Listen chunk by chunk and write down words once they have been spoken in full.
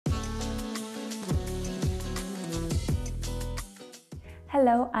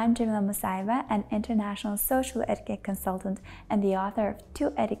Hello, I'm Jamila Musayeva, an international social etiquette consultant and the author of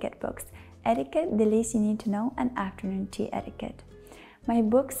 2 etiquette books, Etiquette, The Least You Need to Know, and Afternoon Tea Etiquette. My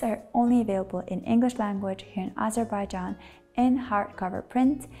books are only available in English language here in Azerbaijan in hardcover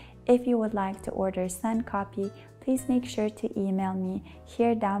print. If you would like to order a signed copy, please make sure to email me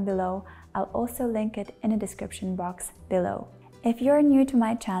here down below. I'll also link it in the description box below. If you're new to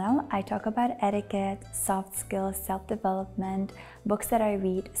my channel, I talk about etiquette, soft skills, self-development, books that I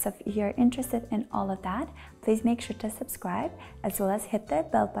read. So if you're interested in all of that, please make sure to subscribe as well as hit the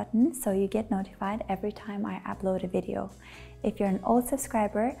bell button so you get notified every time I upload a video. If you're an old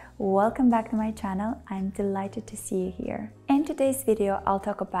subscriber, welcome back to my channel. I'm delighted to see you here. In today's video, I'll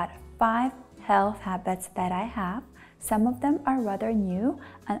talk about 5 health habits that I have. Some of them are rather new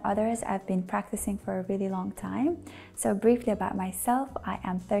and others I've been practicing for a really long time. So briefly about myself, I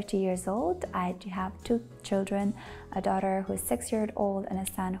am 30 years old. I have 2 children, a daughter who is 6 years old and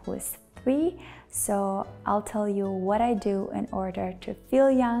a son who is 3. So I'll tell you what I do in order to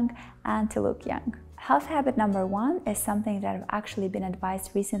feel young and to look young. Health habit number 1 is something that I've actually been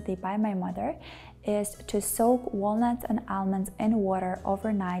advised recently by my mother, is to soak walnuts and almonds in water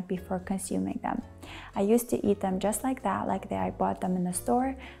overnight before consuming them. I used to eat them just like that, I bought them in the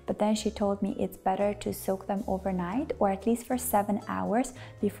store, but then she told me it's better to soak them overnight or at least for 7 hours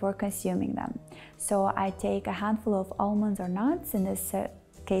before consuming them. So I take a handful of almonds or nuts. In this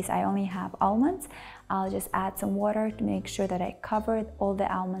case, I only have almonds. I'll just add some water to make sure that I covered all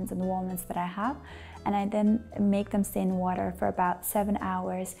the almonds and walnuts that I have, and I then make them stay in water for about 7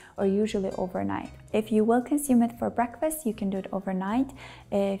 hours or usually overnight. If you will consume it for breakfast, you can do it overnight.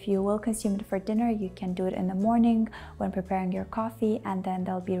 If you will consume it for dinner, you can do it in the morning when preparing your coffee, and then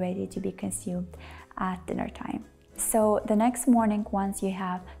they'll be ready to be consumed at dinner time. So the next morning, once you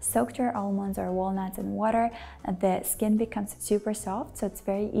have soaked your almonds or walnuts in water, the skin becomes super soft, so it's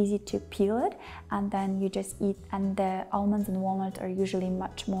very easy to peel it, and then you just eat. And the almonds and walnuts are usually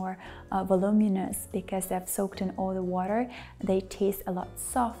much more voluminous because they've soaked in all the water. They taste a lot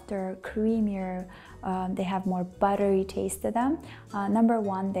softer, creamier. They have more buttery taste to them. Number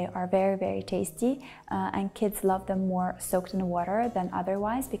 1, they are very, very tasty, and kids love them more soaked in water than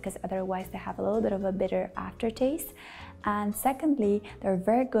otherwise, because otherwise they have a little bit of a bitter aftertaste. And secondly, they're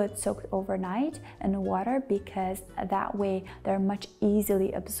very good soaked overnight in water, because that way they're much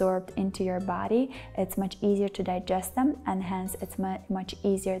easily absorbed into your body. It's much easier to digest them, and hence it's much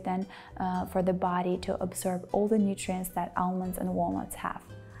easier than for the body to absorb all the nutrients that almonds and walnuts have.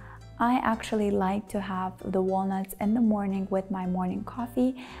 I actually like to have the walnuts in the morning with my morning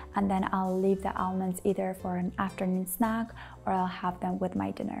coffee, and then I'll leave the almonds either for an afternoon snack or I'll have them with my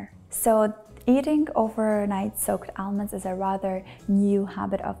dinner. So eating overnight soaked almonds is a rather new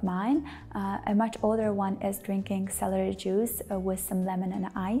habit of mine. A much older one is drinking celery juice with some lemon and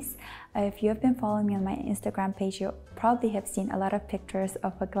ice. If you have been following me on my Instagram page, you probably have seen a lot of pictures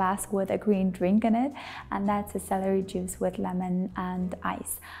of a glass with a green drink in it, and that's a celery juice with lemon and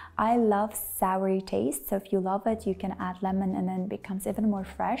ice. I love soury taste, so if you love it, you can add lemon and then it becomes even more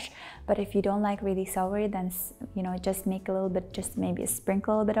fresh. But if you don't like really soury, then just make a little bit, just maybe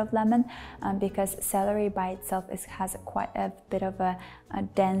sprinkle a little bit of lemon, because celery by itself has quite a bit of a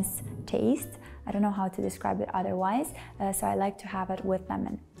dense taste. I don't know how to describe it otherwise, so I like to have it with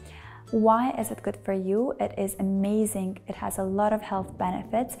lemon. Why is it good for you? It is amazing. It has a lot of health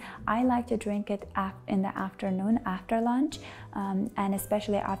benefits. I like to drink it in the afternoon after lunch, and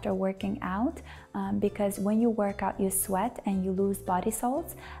especially after working out, because when you work out, you sweat and you lose body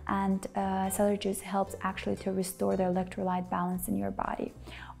salts, and celery juice helps actually to restore the electrolyte balance in your body.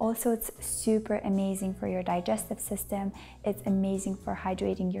 Also, it's super amazing for your digestive system. It's amazing for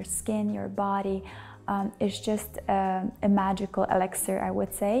hydrating your skin, your body. It's just a magical elixir, I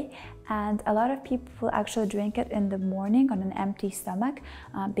would say. And a lot of people actually drink it in the morning on an empty stomach,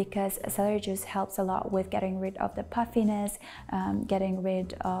 because celery juice helps a lot with getting rid of the puffiness, getting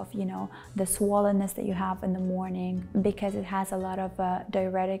rid of the swollenness that you have in the morning, because it has a lot of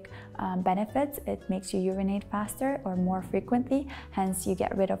diuretic benefits. It makes you urinate faster or more frequently, hence you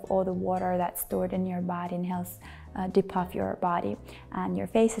get rid of all the water that's stored in your body and helps depuff your body and your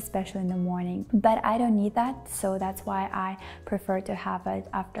face, especially in the morning. But I don't need that, so that's why I prefer to have it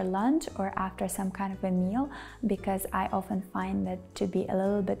after lunch or after some kind of a meal, because I often find that to be a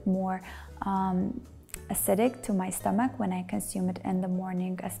little bit more acidic to my stomach when I consume it in the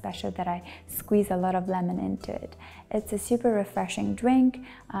morning, especially that I squeeze a lot of lemon into it. It's a super refreshing drink.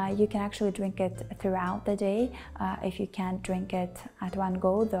 You can actually drink it throughout the day if you can't drink it at one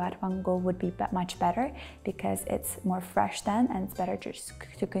go, though at one go would be much better because it's more fresh then and it's better just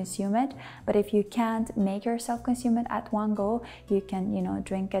to consume it. But if you can't make yourself consume it at one go, you can,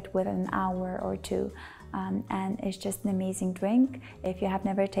 drink it within an hour or two. And it's just an amazing drink. If you have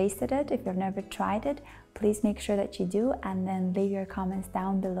never tasted it, if you've never tried it, please make sure that you do, and then leave your comments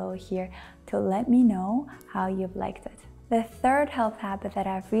down below here to let me know how you've liked it. The third health habit that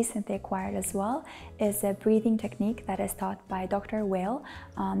I've recently acquired as well is a breathing technique that is taught by Dr. Whale.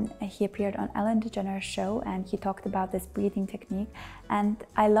 He appeared on Ellen DeGeneres' show and he talked about this breathing technique, and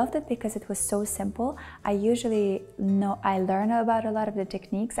I loved it because it was so simple. I usually learn about a lot of the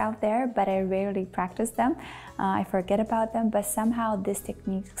techniques out there, but I rarely practice them. I forget about them, but somehow this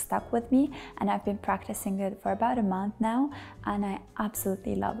technique stuck with me and I've been practicing it for about a month now and I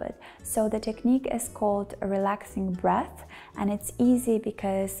absolutely love it. So the technique is called a relaxing breath, and it's easy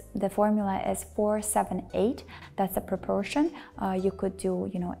because the formula is 4-7-8. That's a proportion. You could do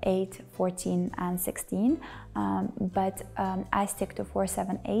 8, 14 and 16, but I stick to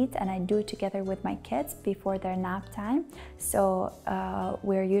 4-7-8 and I do it together with my kids before their nap time. So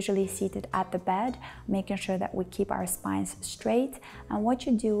we're usually seated at the bed, making sure that we keep our spines straight, and what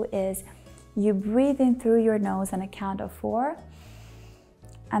you do is you breathe in through your nose on a count of 4,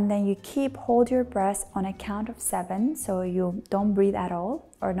 and then you hold your breath on a count of 7, so you don't breathe at all,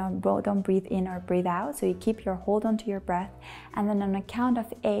 or don't breathe in or breathe out, so you keep your hold onto your breath, and then on a count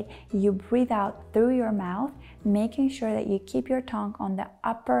of 8 you breathe out through your mouth, making sure that you keep your tongue on the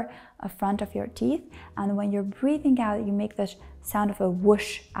upper front of your teeth, and when you're breathing out you make this sound of a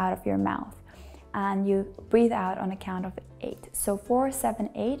whoosh out of your mouth, and you breathe out on a count of 8. So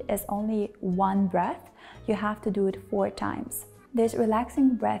 4-7-8 is only one breath. You have to do it 4 times. This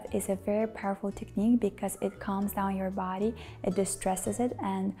relaxing breath is a very powerful technique because it calms down your body, it distresses it,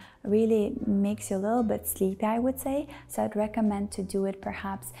 and really makes you a little bit sleepy, I would say. So I'd recommend to do it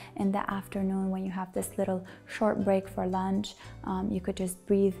perhaps in the afternoon when you have this little short break for lunch. You could just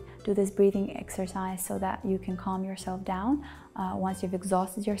do this breathing exercise so that you can calm yourself down once you've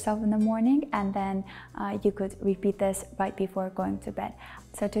exhausted yourself in the morning, and then you could repeat this right before going to bed.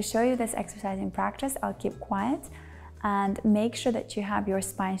 So to show you this exercise in practice, I'll keep quiet. And make sure that you have your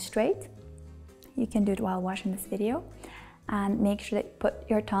spine straight. You can do it while watching this video. And make sure that you put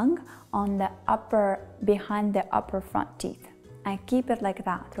your tongue on the behind the upper front teeth. And keep it like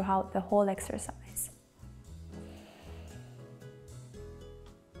that throughout the whole exercise.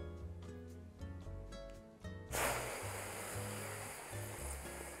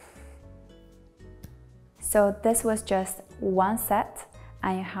 So this was just one set,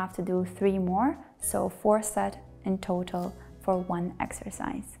 and you have to do 3 more. So 4 sets in total for one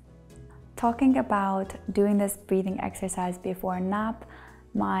exercise. Talking about doing this breathing exercise before a nap,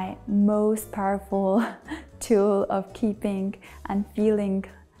 my most powerful tool of keeping and feeling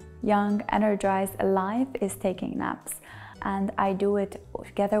young, energized, alive is taking naps. And I do it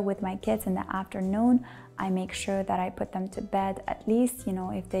together with my kids in the afternoon. I make sure that I put them to bed at least,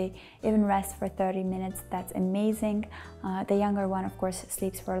 if they even rest for 30 minutes, that's amazing. The younger one, of course,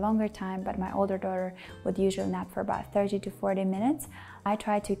 sleeps for a longer time, but my older daughter would usually nap for about 30 to 40 minutes. I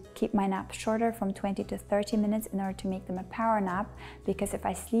try to keep my naps shorter, from 20 to 30 minutes, in order to make them a power nap, because if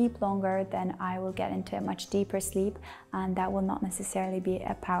I sleep longer, then I will get into a much deeper sleep, and that will not necessarily be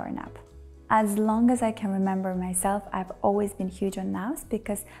a power nap. As long as I can remember myself, I've always been huge on naps,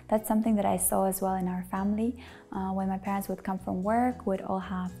 because that's something that I saw as well in our family. When my parents would come from work, we'd all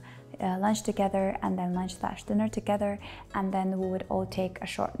have lunch together, and then lunch/dinner together, and then we would all take a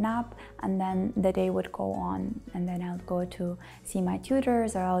short nap, and then the day would go on, and then I would go to see my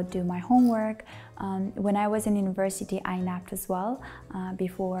tutors, or I'll do my homework. When I was in university, I napped as well.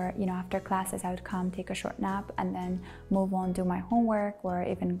 Before, after classes, I would come take a short nap and then move on, do my homework, or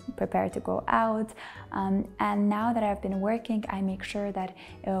even prepare to go out. And now that I've been working, I make sure that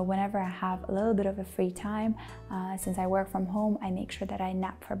whenever I have a little bit of a free time, since I work from home, I make sure that I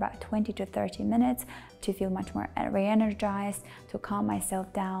nap for about 20 to 30 minutes to feel much more re-energized, to calm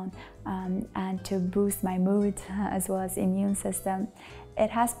myself down, and to boost my mood as well as immune system. It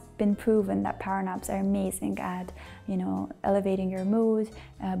has been proven that power naps are amazing at, elevating your mood,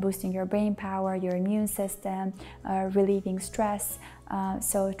 boosting your brain power, your immune system, relieving stress,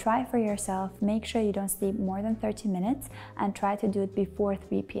 So try for yourself, make sure you don't sleep more than 30 minutes and try to do it before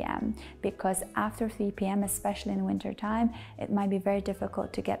 3 p.m. because after 3 p.m., especially in winter time, it might be very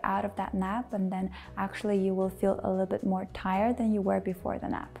difficult to get out of that nap, and then actually you will feel a little bit more tired than you were before the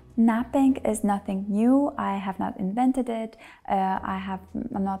nap. Napping is nothing new. I have not invented it. I'm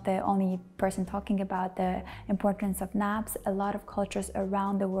not the only person talking about the importance of naps. A lot of cultures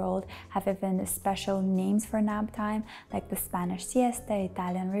around the world have even special names for nap time, like the Spanish siesta,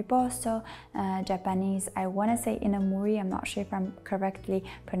 Italian riposo, Japanese, I want to say inamuri. I'm not sure if I'm correctly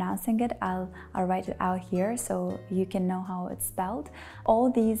pronouncing it. I'll write it out here so you can know how it's spelled. All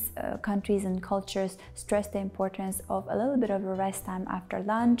these countries and cultures stress the importance of a little bit of a rest time after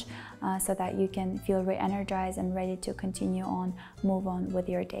lunch, so that you can feel re-energized and ready to continue on, move on with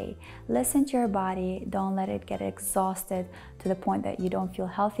your day. Listen to your body, don't let it get exhausted to the point that you don't feel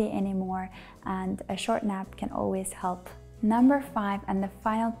healthy anymore, and a short nap can always help. Number 5 and the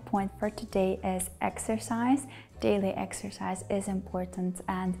final point for today is exercise. Daily exercise is important,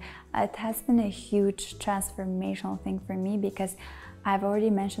 and it has been a huge transformational thing for me because I've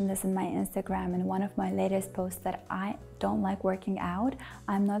already mentioned this in my Instagram in one of my latest posts that I don't like working out.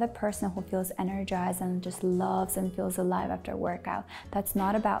 I'm not a person who feels energized and just loves and feels alive after workout. That's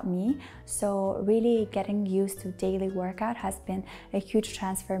not about me. So really getting used to daily workout has been a huge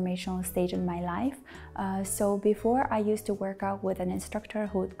transformational stage in my life. So before, I used to work out with an instructor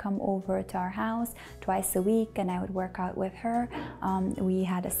who would come over to our house twice a week, and I would work out with her. We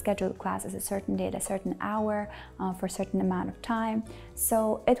had a scheduled class at a certain day at a certain hour for a certain amount of time.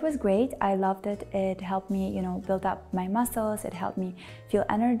 So it was great. I loved it. It helped me, build up my muscles. It helped me feel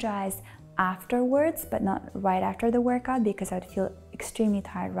energized afterwards, but not right after the workout because I'd feel extremely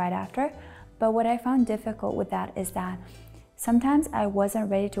tired right after. But what I found difficult with that is that sometimes I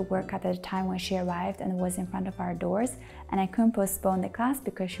wasn't ready to work out at the time when she arrived and was in front of our doors, and I couldn't postpone the class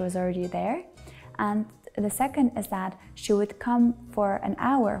because she was already there. And the second is that she would come for an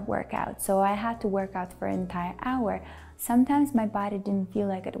hour workout, so I had to work out for an entire hour. Sometimes my body didn't feel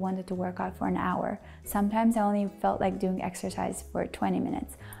like it wanted to work out for an hour. Sometimes I only felt like doing exercise for 20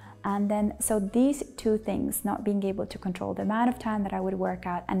 minutes. And then, so these two things, not being able to control the amount of time that I would work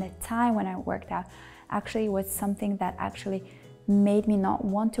out and the time when I worked out, actually was something that actually made me not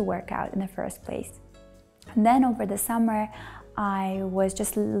want to work out in the first place. And then over the summer, I was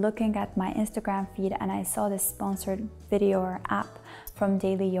just looking at my Instagram feed and I saw this sponsored video or app from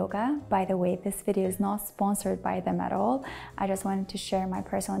Daily Yoga. By the way, this video is not sponsored by them at all. I just wanted to share my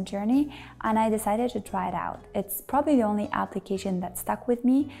personal journey and I decided to try it out. It's probably the only application that stuck with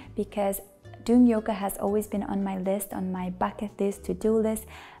me because doing yoga has always been on my list, on my bucket list, to-do list,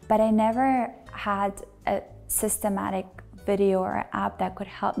 but I never had a systematic video or app that could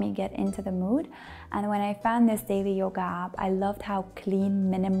help me get into the mood. And when I found this Daily Yoga app, I loved how clean,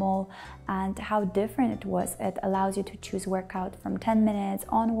 minimal, and how different it was. It allows you to choose workout from 10 minutes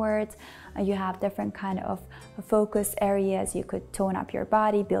onwards. You have different kind of focus areas. You could tone up your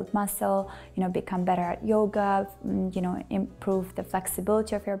body, build muscle, become better at yoga, improve the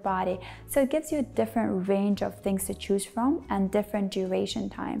flexibility of your body. So it gives you a different range of things to choose from and different duration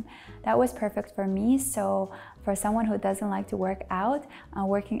time. That was perfect for me. So for someone who doesn't like to work out,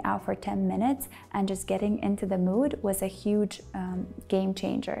 working out for 10 minutes and just getting into the mood was a huge game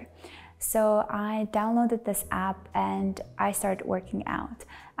changer. So I downloaded this app and I started working out.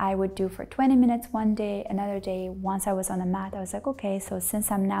 I would do for 20 minutes one day, another day. Once I was on the mat, I was like, okay, so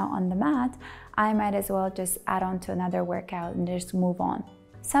since I'm now on the mat, I might as well just add on to another workout and just move on.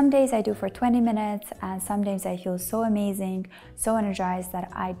 Some days I do for 20 minutes and some days I feel so amazing, so energized that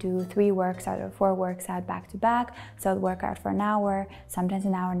I do 3 works out or 4 works out back to back. So I'll work out for an hour, sometimes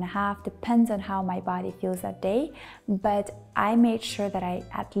an hour and a half, depends on how my body feels that day. But I made sure that I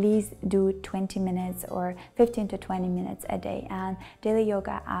at least do 20 minutes or 15 to 20 minutes a day. And Daily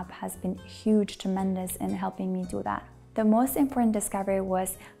Yoga app has been huge, tremendous in helping me do that. The most important discovery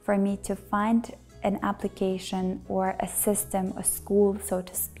was for me to find an application or a system, a school, so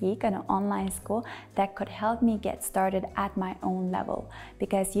to speak, an online school that could help me get started at my own level,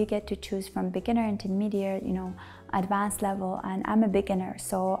 because you get to choose from beginner, intermediate, advanced level, and I'm a beginner,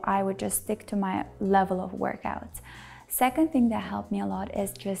 so I would just stick to my level of workouts. Second thing that helped me a lot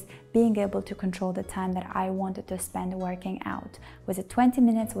is just being able to control the time that I wanted to spend working out. Was it 20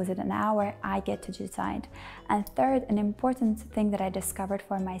 minutes? Was it an hour? I get to decide. And third, an important thing that I discovered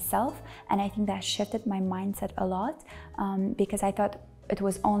for myself, and I think that shifted my mindset a lot, because I thought it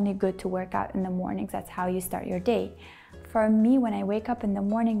was only good to work out in the mornings. That's how you start your day. For me, when I wake up in the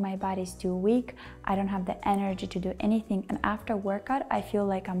morning, my body's too weak. I don't have the energy to do anything. And after workout, I feel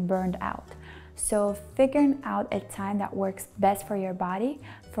like I'm burned out. So figuring out a time that works best for your body.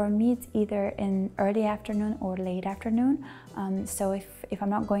 For me, it's either in early afternoon or late afternoon. So if I'm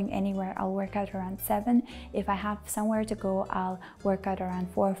not going anywhere, I'll work out around 7. If I have somewhere to go, I'll work out around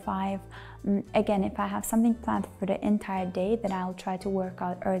 4 or 5. Again, if I have something planned for the entire day, then I'll try to work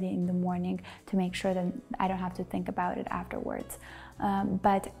out early in the morning to make sure that I don't have to think about it afterwards.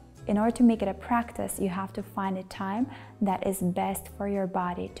 But in order to make it a practice, you have to find a time that is best for your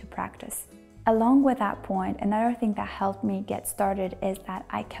body to practice. Along with that point, another thing that helped me get started is that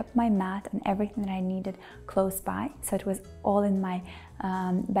I kept my mat and everything that I needed close by. So it was all in my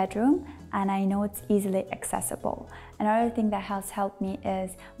bedroom, and I know it's easily accessible. Another thing that has helped me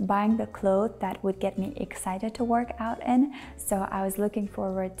is buying the clothes that would get me excited to work out in. So I was looking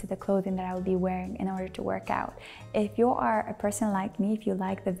forward to the clothing that I would be wearing in order to work out. If you are a person like me, if you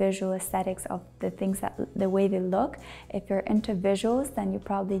like the visual aesthetics of the things, the way they look, if you're into visuals, then you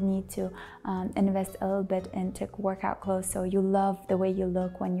probably need to invest a little bit into workout clothes so you love the way you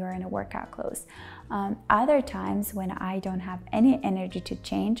look when you're in a workout clothes. Other times when I don't have any energy to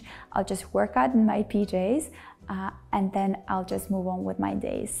change, I'll just work out in my PJs and then I'll just move on with my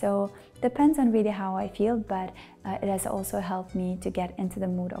day. So depends on really how I feel, but it has also helped me to get into the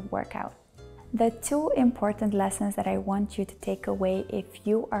mood of workout. The 2 important lessons that I want you to take away if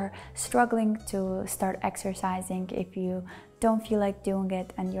you are struggling to start exercising, if you don't feel like doing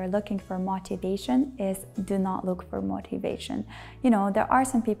it and you're looking for motivation, is do not look for motivation. You know, there are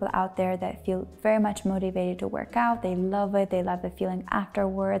some people out there that feel very much motivated to work out. They love it. They love the feeling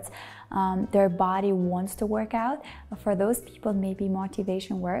afterwards. Their body wants to work out. For those people, maybe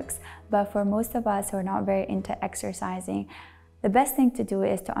motivation works, but for most of us who are not very into exercising, the best thing to do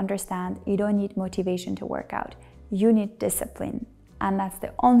is to understand you don't need motivation to work out. You need discipline, and that's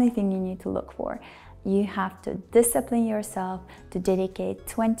the only thing you need to look for. You have to discipline yourself to dedicate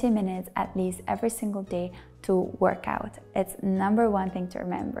 20 minutes at least every single day to work out. It's number 1 thing to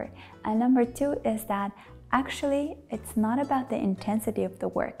remember. And number 2 is that actually it's not about the intensity of the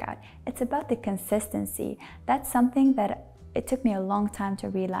workout. It's about the consistency. That's something that it took me a long time to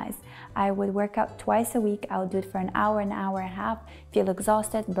realize. I would work out twice a week. I would do it for an hour and a half, feel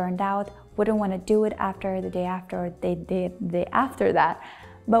exhausted, burned out, wouldn't want to do it after the day after or the day after that.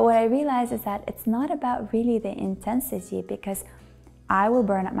 But what I realized is that it's not about really the intensity, because I will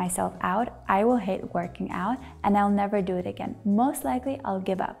burn myself out, I will hate working out, and I'll never do it again. Most likely, I'll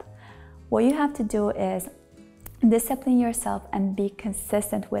give up. What you have to do is discipline yourself and be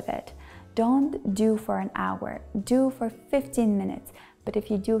consistent with it. Don't do for an hour, do for 15 minutes. But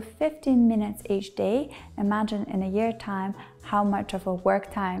if you do 15 minutes each day, imagine in a year time how much of a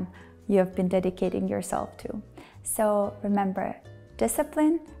work time you have been dedicating yourself to. So remember,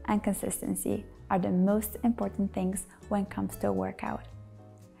 discipline and consistency are the most important things when it comes to a workout.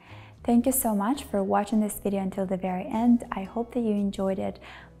 Thank you so much for watching this video until the very end. I hope that you enjoyed it.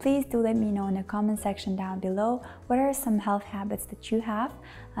 Please do let me know in the comment section down below what are some health habits that you have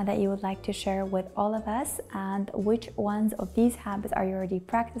that you would like to share with all of us, and which ones of these habits are you already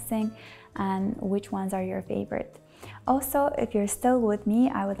practicing and which ones are your favorite. Also, if you're still with me,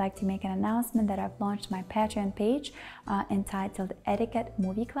 I would like to make an announcement that I've launched my Patreon page entitled Etiquette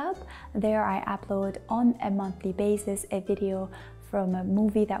Movie Club. There I upload on a monthly basis a video from a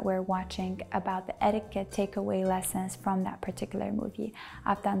movie that we're watching about the etiquette takeaway lessons from that particular movie.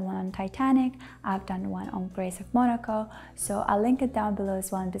 I've done one on Titanic, I've done one on Grace of Monaco, so I'll link it down below as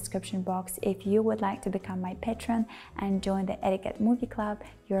well in the description box. If you would like to become my patron and join the Etiquette Movie Club,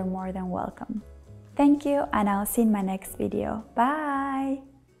 you're more than welcome. Thank you, and I'll see you in my next video. Bye!